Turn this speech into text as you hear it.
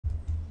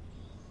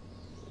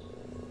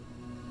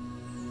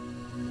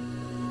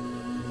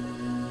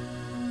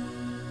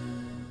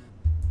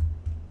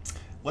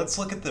Let's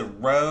look at the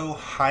row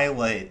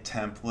highlight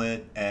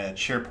template at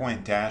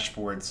SharePoint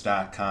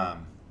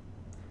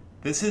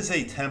This is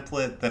a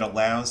template that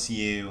allows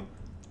you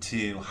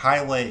to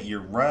highlight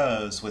your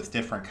rows with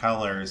different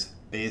colors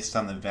based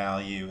on the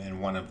value in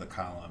one of the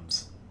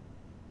columns.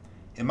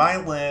 In my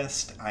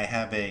list, I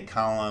have a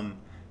column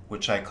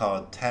which I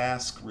call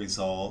task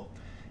result,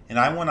 and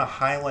I want to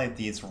highlight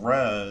these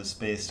rows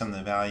based on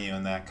the value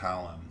in that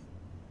column.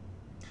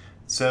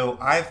 So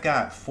I've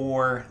got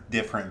 4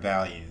 different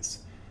values.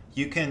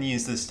 You can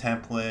use this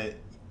template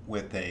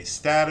with a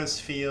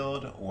status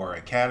field or a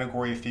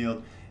category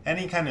field.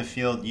 Any kind of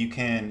field, you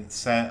can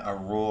set a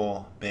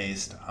rule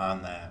based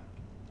on that.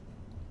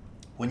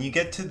 When you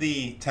get to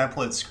the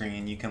template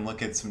screen, you can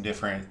look at some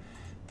different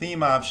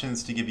theme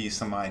options to give you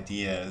some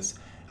ideas.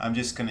 I'm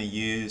just going to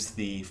use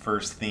the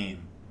first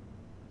theme.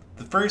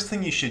 The first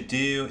thing you should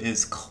do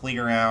is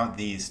clear out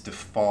these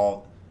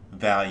default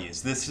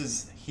values. This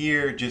is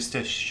here just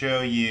to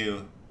show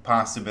you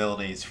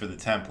possibilities for the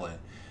template.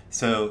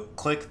 So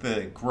click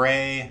the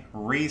gray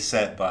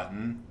reset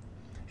button,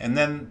 and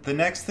then the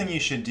next thing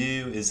you should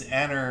do is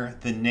enter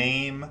the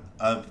name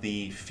of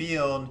the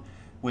field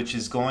which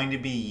is going to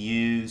be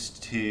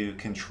used to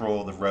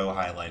control the row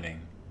highlighting.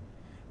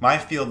 My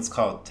field is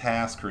called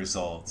task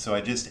result, so I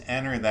just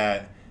enter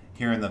that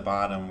here in the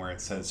bottom where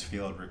it says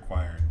field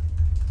required.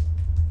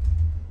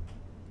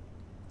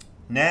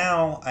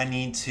 Now I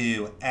need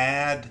to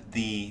add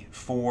the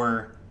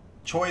 4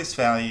 choice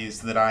values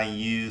that I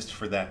used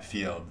for that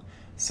field.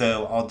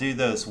 So I'll do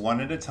those one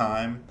at a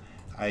time.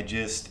 I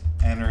just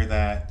enter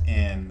that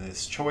in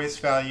this choice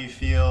value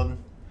field,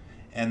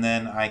 and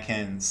then I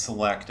can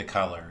select a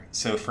color.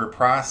 So for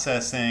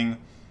processing,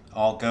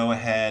 I'll go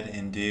ahead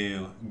and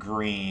do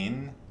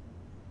green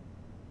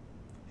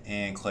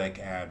and click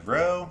add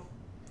row.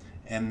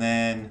 And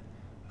then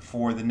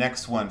for the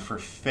next one, for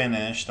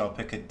finished, I'll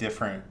pick a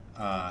different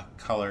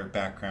color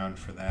background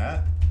for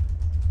that.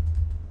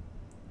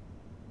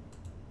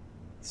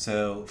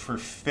 So for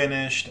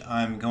finished,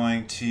 I'm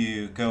going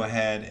to go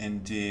ahead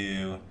and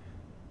do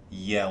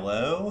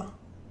yellow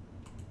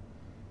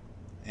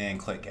and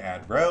click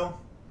add row.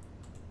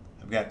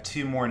 I've got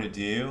 2 more to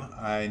do.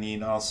 I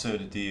need also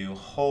to do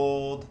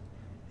hold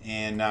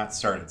and not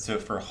started. So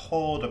for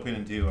hold, I'm going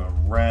to do a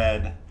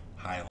red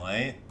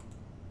highlight.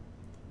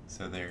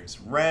 So there's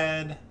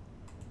red,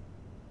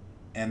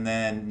 and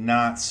then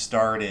not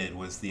started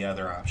was the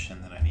other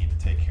option that I need to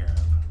take care of.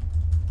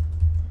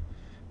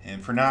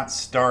 And for not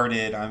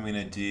started, I'm going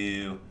to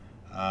do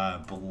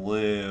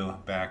blue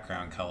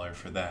background color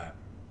for that.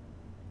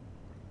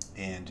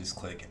 And just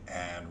click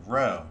add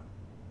row.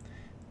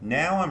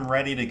 Now I'm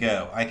ready to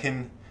go. I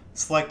can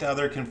select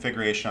other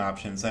configuration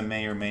options. I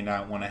may or may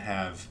not want to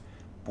have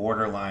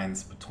border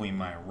lines between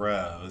my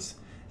rows.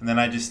 And then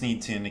I just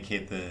need to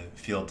indicate the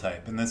field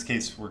type. In this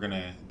case, we're going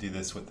to do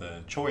this with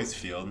the choice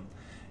field.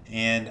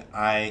 And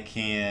I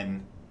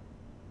can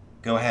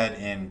go ahead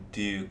and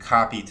do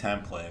copy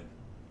template.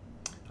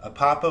 A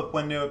pop-up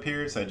window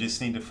appears. I just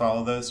need to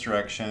follow those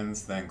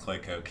directions, then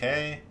click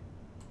OK.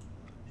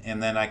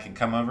 And then I can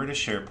come over to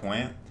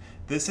SharePoint.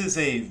 This is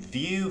a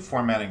view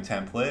formatting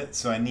template,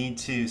 so I need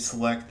to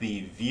select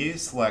the view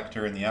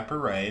selector in the upper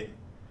right,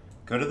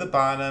 go to the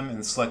bottom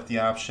and select the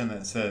option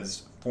that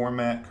says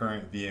Format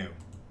Current View.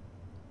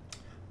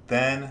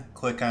 Then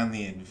click on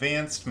the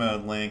Advanced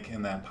Mode link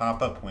in that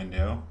pop-up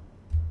window.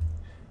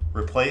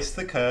 Replace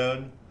the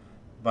code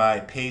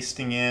by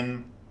pasting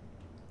in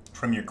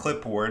from your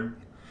clipboard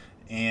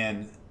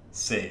and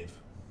save.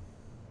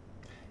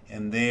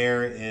 And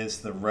there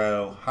is the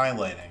row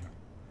highlighting.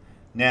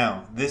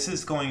 Now, this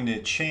is going to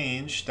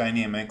change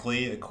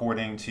dynamically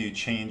according to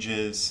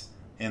changes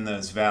in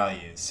those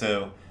values.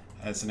 So,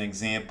 as an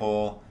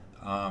example,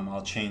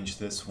 I'll change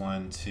this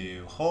one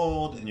to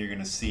hold, and you're going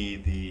to see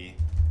the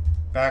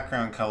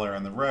background color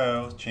on the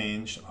row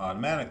change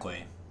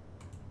automatically.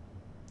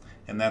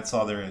 And that's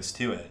all there is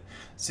to it.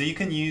 So you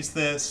can use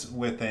this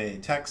with a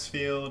text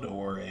field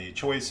or a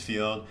choice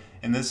field,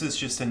 and this is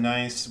just a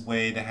nice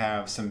way to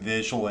have some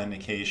visual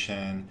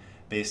indication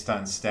based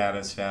on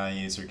status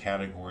values or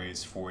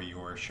categories for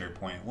your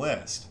SharePoint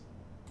list.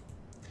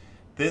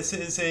 This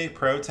is a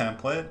pro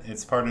template.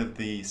 It's part of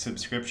the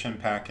subscription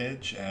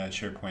package at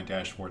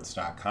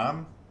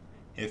SharePoint-Dashboards.com.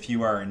 If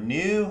you are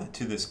new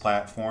to this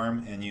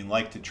platform and you'd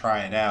like to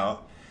try it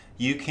out,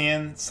 you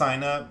can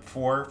sign up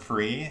for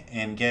free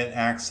and get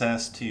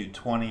access to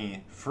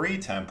 20 free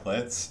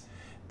templates.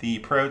 The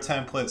Pro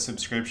Template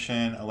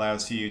subscription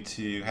allows you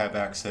to have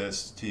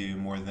access to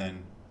more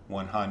than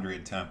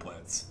 100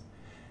 templates.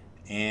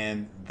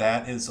 And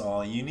that is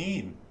all you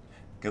need.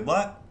 Good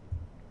luck!